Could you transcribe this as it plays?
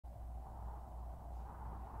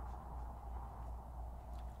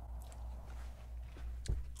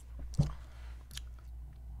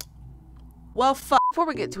Well, before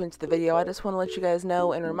we get into the video, I just want to let you guys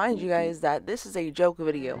know and remind you guys that this is a joke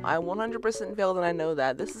video. I 100% failed and I know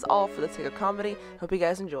that. This is all for the sake of comedy. Hope you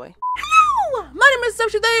guys enjoy. Hello! My name is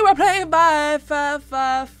Tesseption. Today we're playing by Five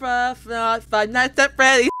Nights at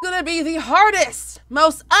Freddy's. It's gonna be the hardest,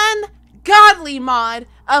 most ungodly mod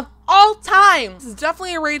of all time. This is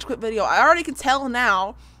definitely a rage quit video. I already can tell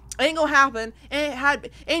now. It ain't gonna happen,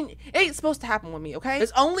 and it ain't supposed to happen with me, okay?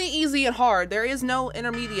 It's only easy and hard. There is no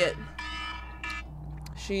intermediate.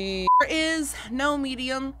 There is no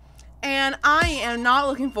medium, and I am not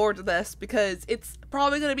looking forward to this because it's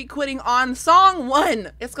probably gonna be quitting on song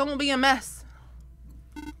 1. It's gonna be a mess.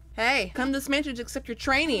 Hey, come to this mansion to accept your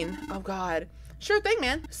training. Oh God, sure thing,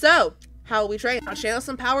 man. So, how will we train? I'll channel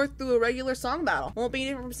some power through a regular song battle. Won't be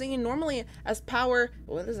different from singing normally as power.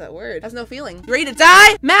 What is that word? Has no feeling. You ready to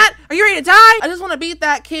die? Matt, are you ready to die? I just want to beat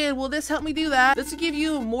that kid. Will this help me do that? This will give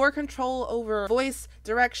you more control over voice,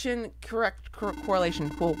 direction, correlation.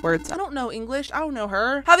 Cool words. I don't know English. I don't know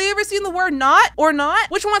her. Have you ever seen the word not or not?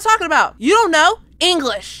 Which one am I talking about? You don't know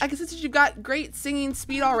English. I can sense that you've got great singing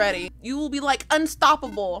speed already. You will be like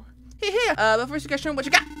unstoppable. But first question, what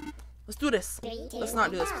you got? Let's do this. Let's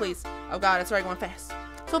not do this, please. Oh God, it's already going fast.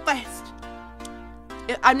 So fast.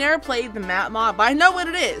 I've never played the Matt mod, but I know what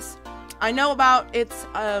it is. I know about its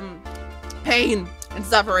pain and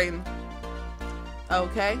suffering.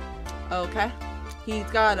 Okay. Okay. He's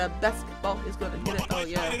got a basketball. He's gonna hit it. Oh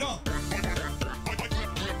yeah.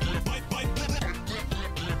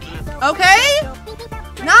 Okay.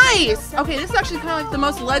 Nice. Okay, this is actually kind of like the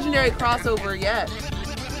most legendary crossover yet.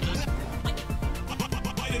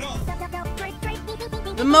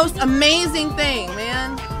 The most amazing thing,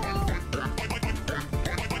 man.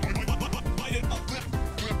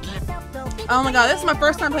 Oh my God, this is my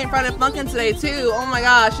first time playing Friday Funkin' today too. Oh my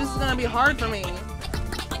gosh, this is gonna be hard for me.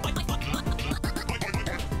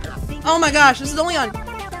 Oh my gosh, this is only on.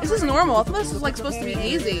 This is normal. I thought this was like supposed to be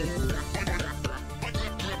easy.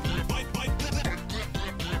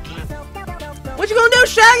 What you gonna do,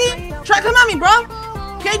 Shaggy? Try come at me, bro.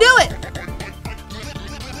 Can't do it.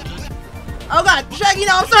 Oh God, Shaggy,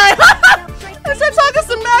 no, I'm sorry. I started talking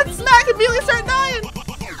some mad smack and immediately start dying.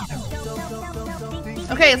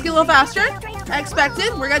 Okay, let's get a little faster. I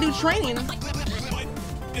expected. We're gonna do training.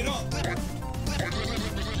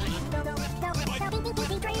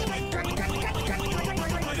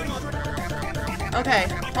 Okay,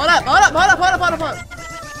 hold up.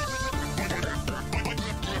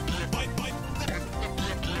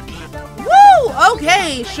 Woo!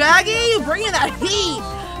 Okay, Shaggy, you bringing that heat.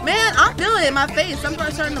 Man, I'm feeling it in my face. I'm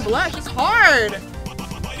starting to blush. It's hard.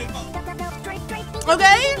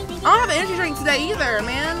 Okay? I don't have an energy drink today either,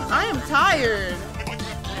 man. I am tired.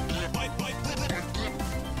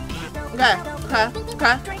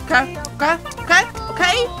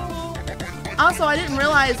 Okay. Also, I didn't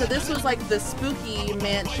realize that this was like the spooky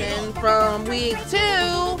mansion from week 2.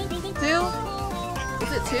 Is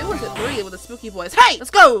it 2 or is it 3 with the spooky boys? Hey,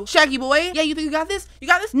 let's go, Shaggy boy. Yeah, you think you got this? You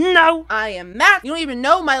got this? No. I am Matt. You don't even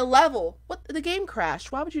know my level. What? The game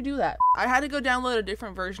crashed. Why would you do that? I had to go download a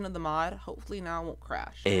different version of the mod. Hopefully now it won't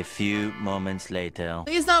crash. A few moments later.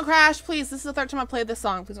 Please don't crash, please. This is the 3rd time I played this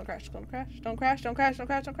song. Please don't crash. Don't crash. Don't crash. Don't crash. Don't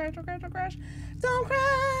crash. Don't crash. Don't crash. Don't crash. Don't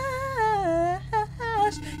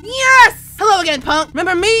crash. Yes! Hello again, punk.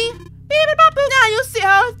 Remember me? Baby Papu. Now you see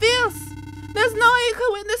how it feels. There's no way you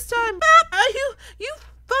could win this time. You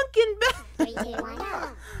funkin'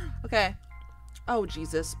 Okay. Oh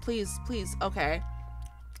Jesus, please. Okay.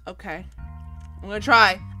 I'm gonna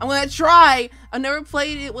try. I've never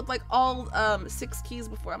played it with like all 6 keys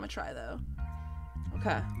before. I'm gonna try though.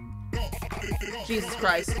 Okay. Jesus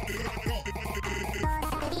Christ.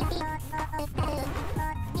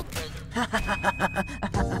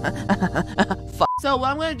 Fuck. So what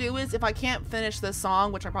I'm gonna do is, if I can't finish this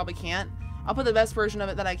song, which I probably can't, I'll put the best version of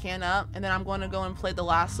it that I can up, and then I'm going to go and play the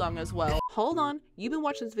last song as well. Hold on, you've been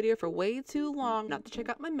watching this video for way too long not to check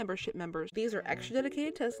out my membership members. These are extra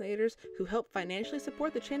dedicated Tessnators who help financially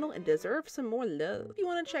support the channel and deserve some more love. If you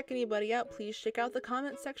want to check anybody out, please check out the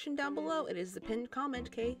comment section down below. It is the pinned comment,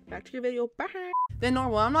 okay? Back to your video, bye! Then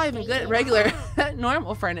normal, I'm not even good at regular,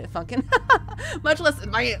 normal Friday Night Funkin'. Much less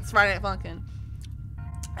advanced Friday Night Funkin'.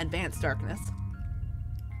 Advanced darkness.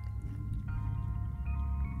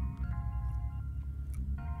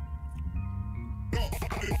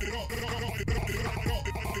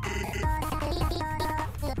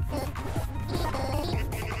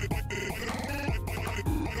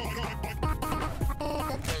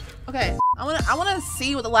 Okay, I wanna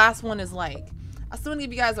see what the last one is like. I still wanna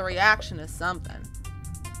give you guys a reaction to something.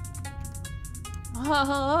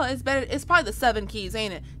 Oh, it's better. It's probably the 7 keys,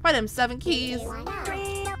 ain't it? Probably them 7 keys.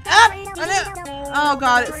 Oh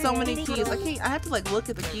god, it's so many keys. I have to like look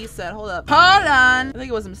at the key set. Hold up. Hold on. I think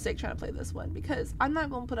it was a mistake trying to play this one because I'm not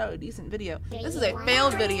going to put out a decent video. This is a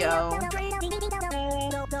failed video.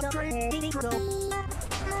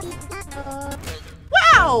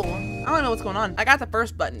 Wow! I don't know what's going on. I got the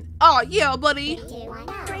first button. Oh yeah, buddy.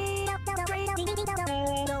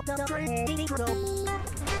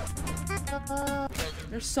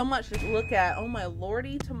 There's so much to look at. Oh my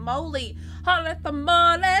lordy tamale. Wow,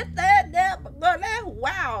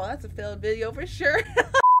 that's a failed video for sure.